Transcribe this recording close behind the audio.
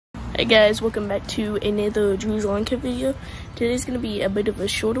Hey guys, welcome back to another Drew's Lawn Care video. Today's going to be a bit of a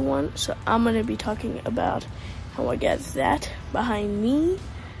shorter one, so I'm going to be talking about how I got that behind me.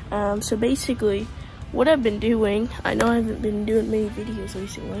 So basically, what I've been doing, I know I haven't been doing many videos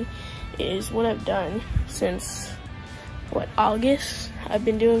recently, is what I've done since, August. I've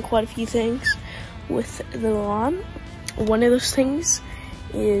been doing quite a few things with the lawn. One of those things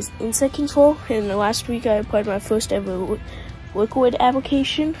is insect control, and last week I applied my first ever liquid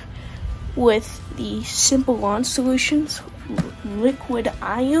application with the Simple Lawn Solutions liquid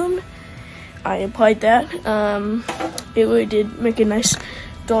iron. I applied that. It really did make a nice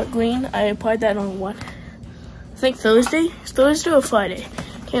dark green. I applied that on I think Thursday or Friday,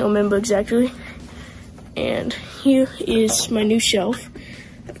 can't remember exactly. And here is my new shelf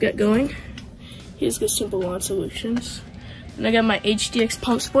I've got going. Here's the Simple Lawn Solutions, and I got my HDX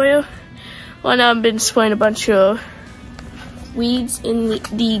pump sprayer. Well, now I've been spraying a bunch of weeds in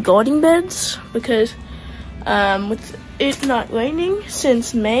the garden beds because with it not raining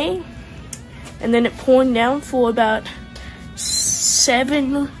since May, and then it pouring down for about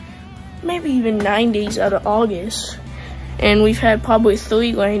 7, maybe even 9 days out of August, and we've had probably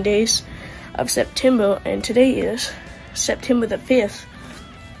 3 rain days of September, and today is September the 5th.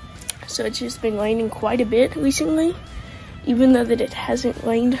 So it's just been raining quite a bit recently, even though that it hasn't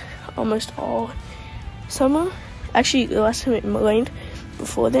rained almost all summer. Actually, the last time it rained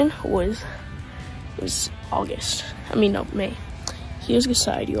before then was August. May. Here's the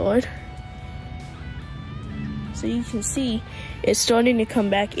side yard. So you can see it's starting to come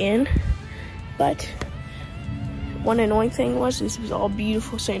back in, but one annoying thing was this was all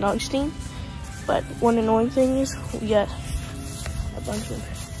beautiful St. Augustine, but one annoying thing is we got a bunch of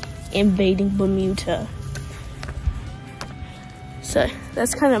invading Bermuda. So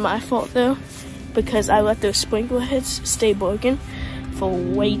that's kind of my fault though, because I let those sprinkler heads stay broken for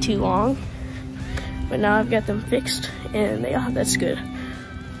way too long. But now I've got them fixed, and that's good.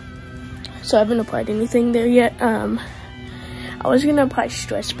 So I haven't applied anything there yet. I was gonna apply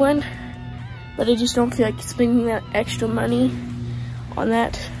Stress Blend, but I just don't feel like spending that extra money on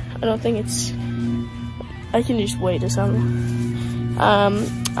that. I can just wait or something.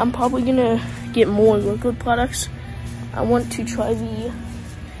 I'm probably gonna get more liquid products. I want to try the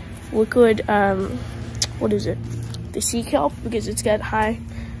liquid, the sea kelp, because it's got high,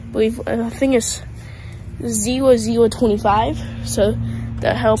 I think it's 0.025, so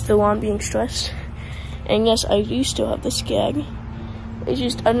that helped the lawn being stressed. And yes, I do still have the Skag. It's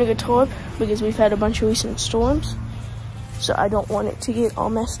just under the tarp because we've had a bunch of recent storms, so I don't want it to get all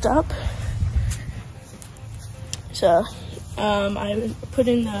messed up. So I put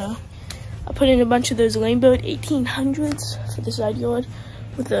in a bunch of those Lanebird 1800s for the side yard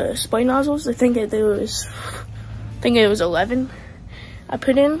with the spray nozzles. I think it was 11 I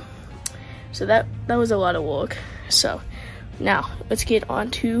put in, so that was a lot of work. So now let's get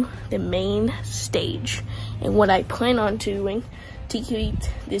on to the main stage and what I plan on doing to keep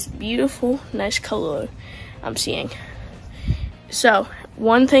this beautiful, nice color I'm seeing. So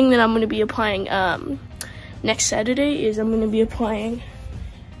one thing that I'm going to be applying next Saturday is I'm going to be applying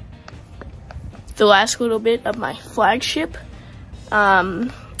the last little bit of my flagship.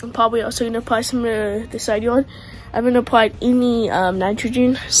 I'm probably also going to apply some to the side yard. I haven't applied any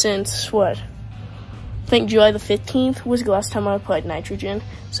nitrogen since I think July the 15th was the last time I applied nitrogen.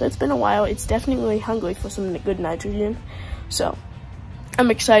 So it's been a while. It's definitely hungry for some good nitrogen. So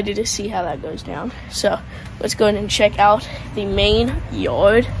I'm excited to see how that goes down. So let's go ahead and check out the main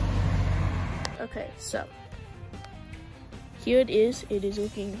yard. Okay, so here it is. It is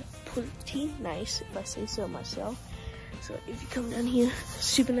looking pretty nice, if I say so myself. So if you come down here,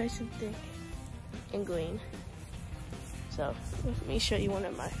 super nice and thick and green. So let me show you one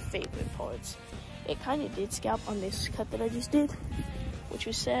of my favorite parts. It kind of did scalp on this cut that I just did, which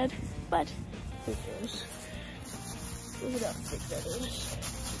was sad, but who cares? Look at how thick that is.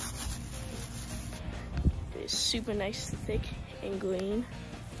 It is super nice, thick, and green.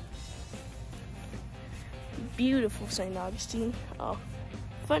 Beautiful St. Augustine. Oh,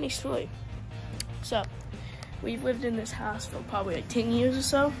 funny story. So we've lived in this house for probably like 10 years or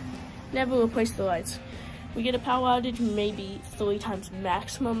so. Never replaced the lights. We get a power outage maybe 3 times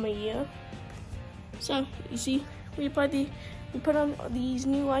maximum a year. So you see, we put on these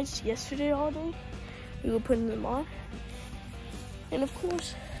new lights yesterday all day. We were putting them on, and of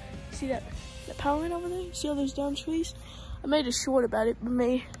course, see that power line over there? See all those down trees? I made a short about it, but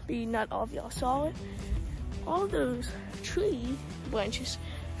maybe not all of y'all saw it. All those tree branches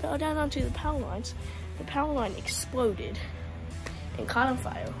fell down onto the power lines. The power line exploded and caught on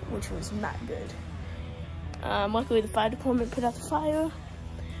fire, which was not good. Luckily, the fire department put out the fire,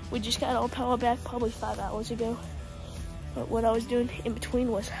 We just got our power back probably 5 hours ago. But what I was doing in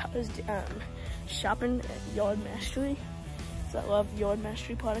between was I was shopping at Yard Mastery. So I love Yard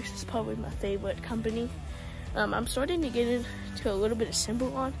Mastery products. It's probably my favorite company. I'm starting to get into a little bit of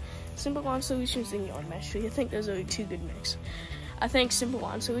Simple On Solutions and Yard Mastery. I think those are two good mix. I think Simple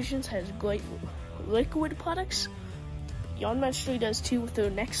On Solutions has great liquid products. Yard Mastery does too with their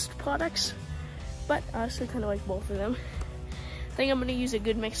next products, but I also kind of like both of them. I think I'm going to use a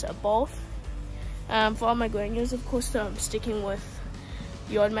good mix of both. For all my granules, of course, I'm sticking with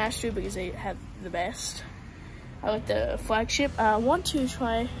Yard Mastery because they have the best. I like the flagship. I want to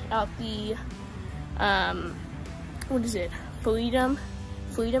try out the, what is it? Freedom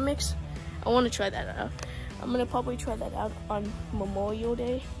mix. I want to try that out. I'm going to probably try that out on Memorial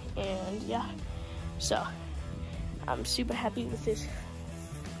Day, and yeah. So, I'm super happy with this.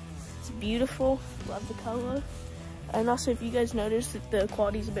 It's beautiful, love the color. And also, if you guys notice that the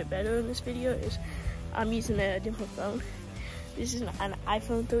quality is a bit better in this video, is I'm using a different phone. This is an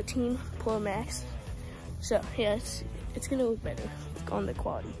iPhone 13 Pro Max. So yeah, it's gonna look better on the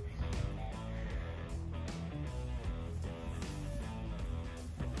quality.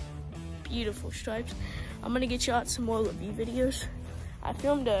 Beautiful stripes. I'm gonna get you out some more review videos. I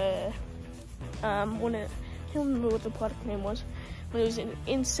filmed I can't remember what the product name was, but it was an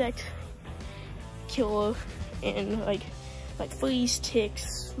insect killer and like fleas,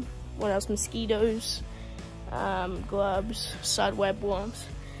 ticks, what else? Mosquitoes, grubs, side web worms.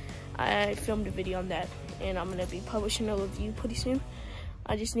 I filmed a video on that, and I'm gonna be publishing a review pretty soon.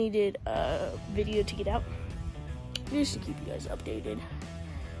 I just needed a video to get out, just to keep you guys updated.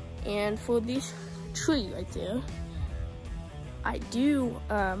 And for this tree right there, I do,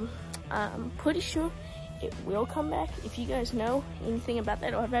 I'm pretty sure it will come back. If you guys know anything about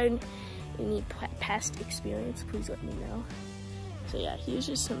that or have had any past experience, please let me know. So yeah, here's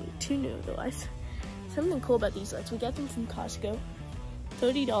just two new lights. Something cool about these lights, we got them from Costco.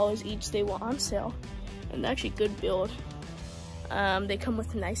 $30 each, they were on sale, and they're actually good build. They come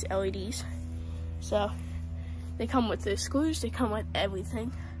with nice LEDs. So they come with the screws, they come with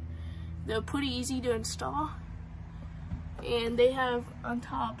everything. They're pretty easy to install. And they have on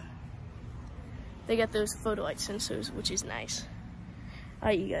top, they got those photo light sensors, which is nice.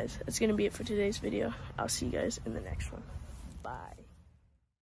 Alright you guys, that's gonna be it for today's video. I'll see you guys in the next one. Bye.